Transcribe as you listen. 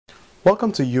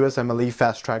Welcome to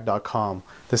USMLEFasttrack.com.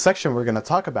 The section we're going to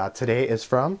talk about today is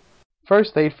from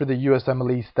First Aid for the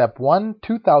USMLE Step 1,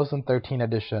 2013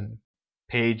 edition.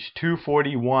 Page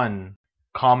 241.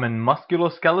 Common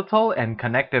musculoskeletal and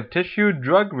connective tissue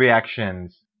drug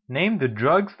reactions. Name the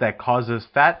drugs that causes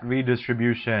fat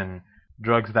redistribution.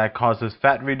 Drugs that causes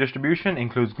fat redistribution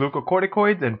includes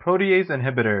glucocorticoids and protease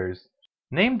inhibitors.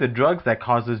 Name the drugs that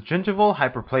causes gingival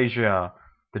hyperplasia.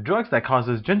 The drugs that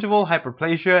causes gingival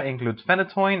hyperplasia includes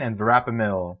phenytoin and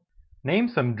verapamil. Name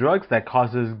some drugs that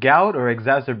causes gout or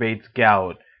exacerbates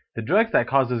gout. The drugs that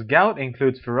causes gout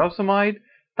includes furosemide,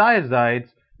 thiazides,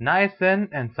 niacin,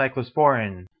 and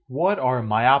cyclosporin. What are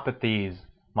myopathies?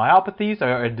 Myopathies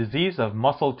are a disease of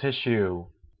muscle tissue.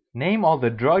 Name all the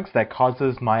drugs that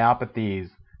causes myopathies.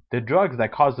 The drugs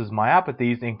that causes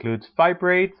myopathies includes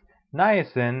fibrates,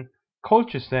 niacin,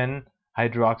 colchicine,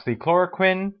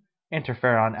 hydroxychloroquine,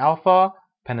 interferon alpha,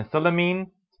 penicillamine,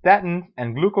 statins,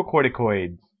 and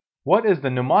glucocorticoids. What is the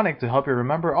mnemonic to help you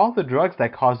remember all the drugs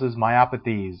that causes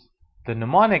myopathies? The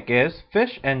mnemonic is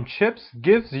fish and chips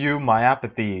gives you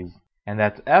myopathies. And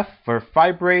that's F for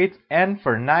fibrates, N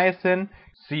for niacin,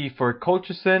 C for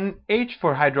colchicine, H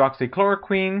for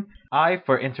hydroxychloroquine, I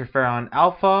for interferon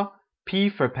alpha, P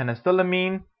for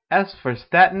penicillamine, S for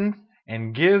statins,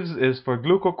 and gives is for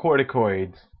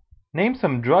glucocorticoids. Name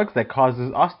some drugs that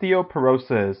causes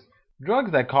osteoporosis.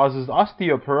 Drugs that causes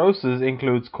osteoporosis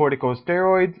includes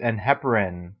corticosteroids and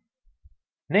heparin.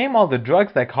 Name all the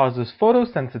drugs that causes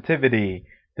photosensitivity.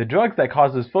 The drugs that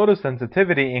causes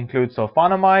photosensitivity include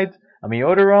sulfonamides,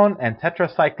 amiodarone, and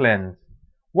tetracyclines.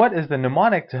 What is the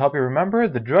mnemonic to help you remember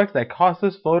the drugs that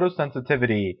causes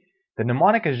photosensitivity? The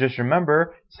mnemonic is just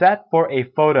remember SAT for a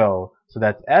photo. So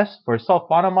that's S for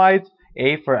sulfonamides,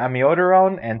 A for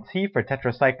amiodarone, and T for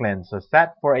tetracycline, so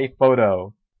SAT for a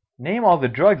photo. Name all the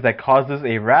drugs that causes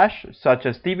a rash, such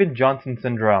as Stevens-Johnson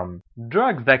syndrome.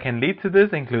 Drugs that can lead to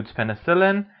this includes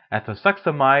penicillin,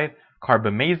 ethosuximide,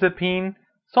 carbamazepine,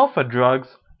 sulfa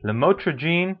drugs,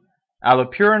 lamotrigine,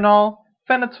 allopurinol,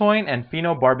 phenytoin, and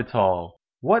phenobarbital.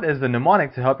 What is the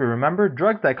mnemonic to help you remember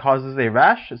drugs that causes a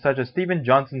rash, such as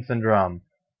Stevens-Johnson syndrome?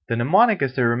 The mnemonic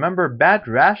is to remember bad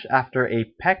rash after a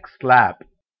pec slap.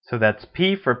 So that's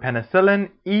P for penicillin,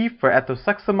 E for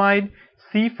ethosuximide,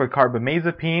 C for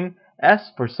carbamazepine,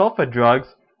 S for sulfa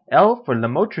drugs, L for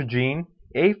lamotrigine,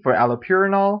 A for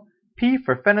allopurinol, P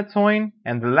for phenytoin,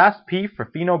 and the last P for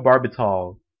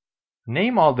phenobarbital.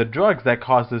 Name all the drugs that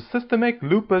causes systemic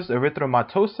lupus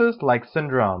erythematosus-like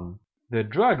syndrome. The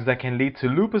drugs that can lead to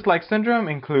lupus-like syndrome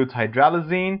includes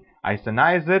hydralazine,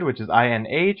 isoniazid, which is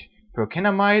INH,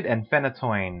 prokinamide, and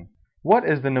phenytoin. What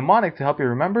is the mnemonic to help you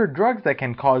remember drugs that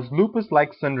can cause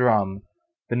lupus-like syndrome?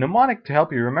 The mnemonic to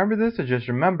help you remember this is just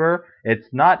remember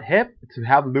it's not hip to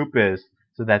have lupus.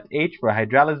 So that's H for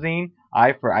hydralazine,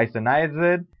 I for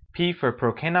isoniazid, P for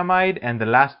prokinamide, and the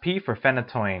last P for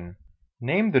phenytoin.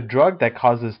 Name the drug that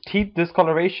causes teeth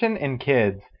discoloration in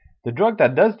kids. The drug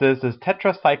that does this is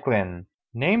tetracycline.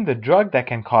 Name the drug that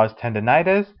can cause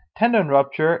tendinitis, tendon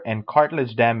rupture, and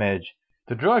cartilage damage.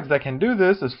 The drugs that can do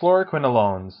this is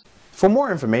fluoroquinolones. For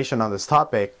more information on this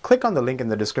topic, click on the link in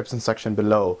the description section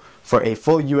below. For a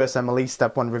full USMLE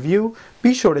Step 1 review,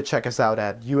 be sure to check us out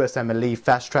at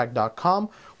USMLEFasttrack.com,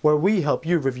 where we help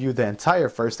you review the entire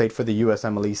first aid for the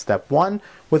USMLE Step 1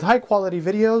 with high quality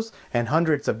videos and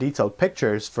hundreds of detailed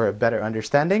pictures for a better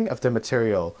understanding of the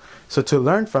material. So to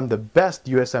learn from the best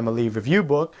USMLE review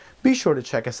book, be sure to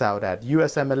check us out at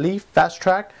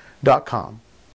USMLEFasttrack.com.